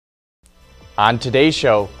On today's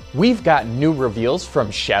show, we've got new reveals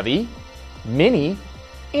from Chevy, Mini,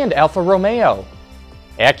 and Alfa Romeo.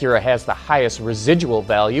 Acura has the highest residual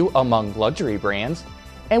value among luxury brands,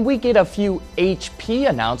 and we get a few HP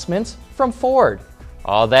announcements from Ford.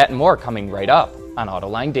 All that and more coming right up on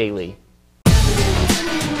Autoline Daily.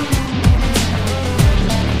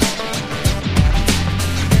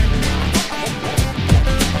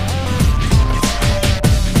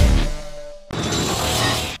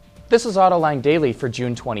 This is Autoline Daily for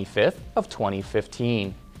June 25th of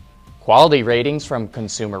 2015. Quality ratings from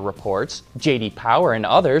Consumer Reports, J.D. Power, and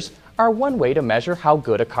others are one way to measure how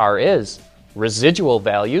good a car is. Residual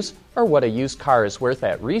values, or what a used car is worth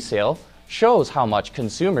at resale, shows how much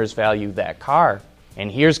consumers value that car. And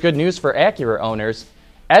here's good news for Acura owners.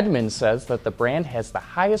 Edmunds says that the brand has the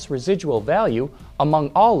highest residual value among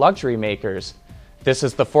all luxury makers. This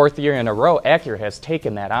is the fourth year in a row Acura has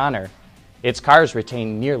taken that honor. Its cars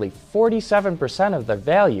retain nearly 47% of their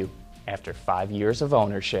value after 5 years of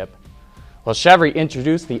ownership. Well, Chevy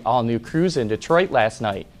introduced the all-new Cruze in Detroit last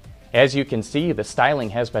night. As you can see, the styling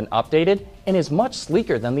has been updated and is much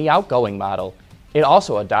sleeker than the outgoing model. It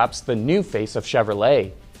also adopts the new face of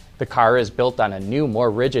Chevrolet. The car is built on a new, more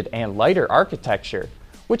rigid and lighter architecture,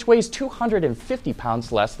 which weighs 250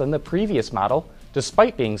 pounds less than the previous model,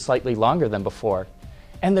 despite being slightly longer than before.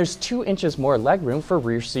 And there's 2 inches more legroom for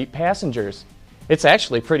rear seat passengers. It's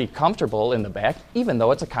actually pretty comfortable in the back, even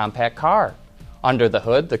though it's a compact car. Under the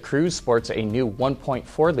hood, the Cruze sports a new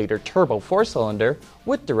 1.4-liter turbo 4-cylinder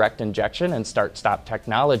with direct injection and start-stop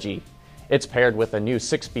technology. It's paired with a new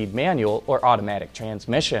 6-speed manual or automatic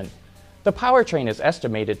transmission. The powertrain is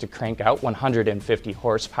estimated to crank out 150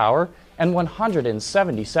 horsepower and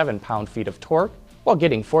 177 pound-feet of torque while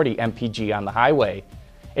getting 40 mpg on the highway.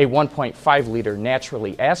 A 1.5-liter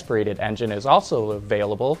naturally aspirated engine is also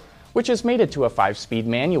available, which is mated to a 5-speed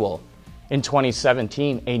manual. In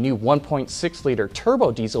 2017, a new 1.6-liter turbo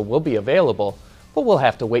diesel will be available, but we'll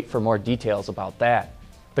have to wait for more details about that.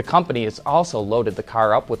 The company has also loaded the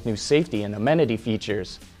car up with new safety and amenity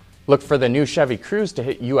features. Look for the new Chevy Cruze to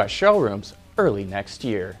hit U.S. showrooms early next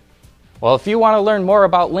year. Well, if you want to learn more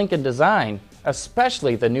about Lincoln design,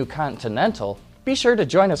 especially the new Continental, be sure to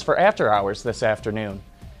join us for After Hours this afternoon.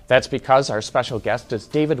 That's because our special guest is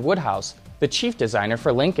David Woodhouse, the chief designer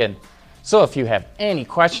for Lincoln. So if you have any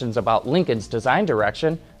questions about Lincoln's design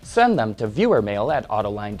direction, send them to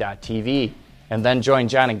viewermail@autoline.tv. And then join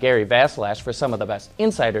John and Gary Vasilash for some of the best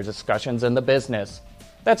insider discussions in the business.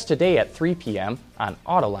 That's today at 3 p.m. on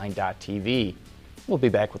autoline.tv. We'll be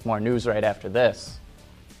back with more news right after this.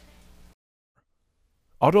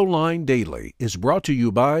 Autoline Daily is brought to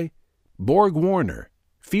you by Borg Warner.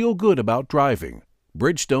 Feel good about driving.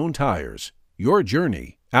 Bridgestone Tires. Your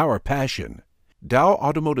journey, our passion. Dow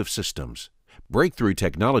Automotive Systems. Breakthrough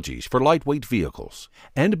technologies for lightweight vehicles.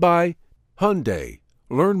 And by Hyundai.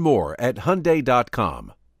 Learn more at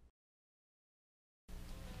Hyundai.com.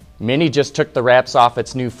 Mini just took the wraps off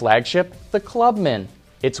its new flagship, the Clubman.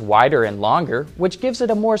 It's wider and longer, which gives it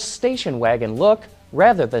a more station wagon look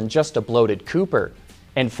rather than just a bloated Cooper.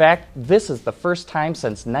 In fact, this is the first time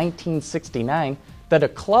since 1969 that a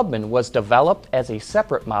Clubman was developed as a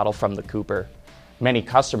separate model from the Cooper. Many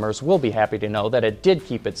customers will be happy to know that it did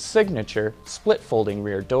keep its signature split-folding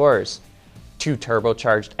rear doors. 2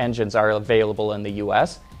 turbocharged engines are available in the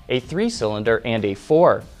U.S., a 3-cylinder and a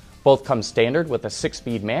 4. Both come standard with a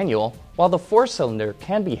 6-speed manual, while the 4-cylinder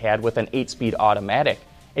can be had with an 8-speed automatic,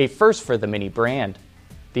 a first for the Mini brand.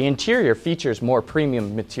 The interior features more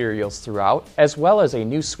premium materials throughout, as well as a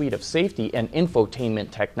new suite of safety and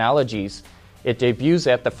infotainment technologies. It debuts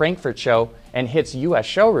at the Frankfurt show and hits U.S.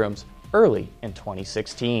 showrooms early in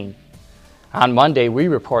 2016. On Monday, we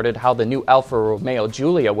reported how the new Alfa Romeo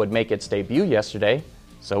Giulia would make its debut yesterday.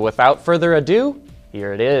 So without further ado,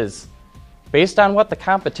 here it is. Based on what the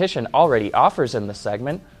competition already offers in the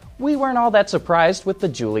segment, we weren't all that surprised with the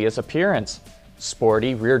Giulia's appearance.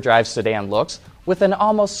 Sporty rear-drive sedan looks with an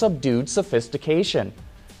almost subdued sophistication.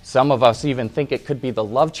 Some of us even think it could be the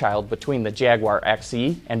love child between the Jaguar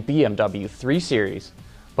XE and BMW 3 Series.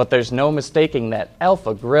 But there's no mistaking that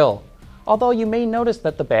Alfa grille. Although you may notice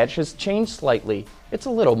that the badge has changed slightly. It's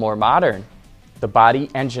a little more modern. The body,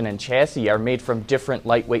 engine, and chassis are made from different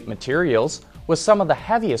lightweight materials, with some of the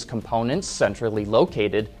heaviest components centrally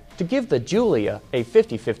located to give the Giulia a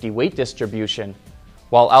 50-50 weight distribution.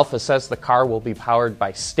 While Alfa says the car will be powered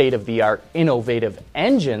by state-of-the-art innovative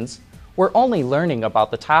engines, we're only learning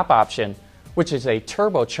about the top option, which is a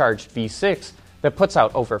turbocharged V6 that puts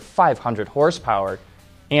out over 500 horsepower.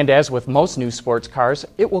 And as with most new sports cars,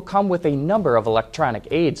 it will come with a number of electronic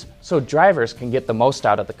aids so drivers can get the most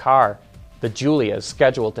out of the car. The Giulia is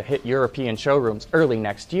scheduled to hit European showrooms early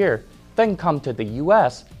next year, then come to the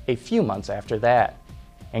US a few months after that.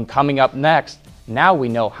 And coming up next, now we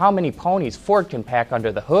know how many ponies Ford can pack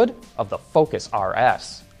under the hood of the Focus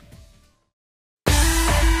RS.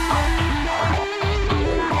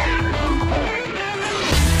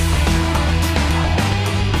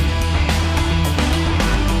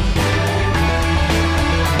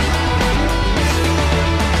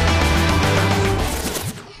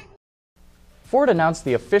 Ford announced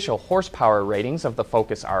the official horsepower ratings of the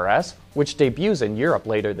Focus RS, which debuts in Europe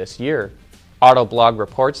later this year. Autoblog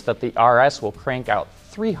reports that the RS will crank out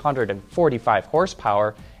 345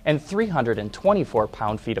 horsepower and 324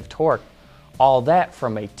 pound-feet of torque, all that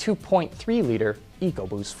from a 2.3-liter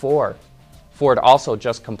EcoBoost 4. Ford also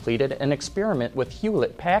just completed an experiment with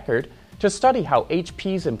Hewlett-Packard to study how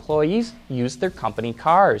HP's employees use their company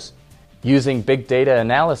cars. Using big data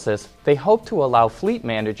analysis, they hope to allow fleet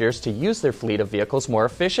managers to use their fleet of vehicles more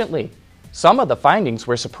efficiently. Some of the findings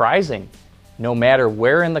were surprising. No matter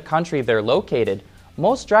where in the country they're located,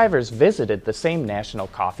 most drivers visited the same national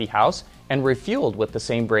coffee house and refueled with the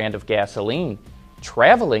same brand of gasoline.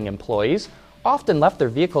 Traveling employees often left their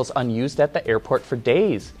vehicles unused at the airport for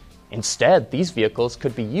days. Instead, these vehicles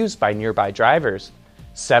could be used by nearby drivers.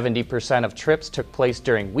 70% of trips took place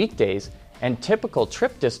during weekdays, and typical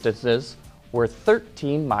trip distances were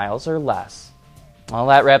 13 miles or less. Well,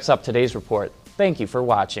 that wraps up today's report. Thank you for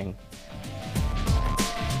watching.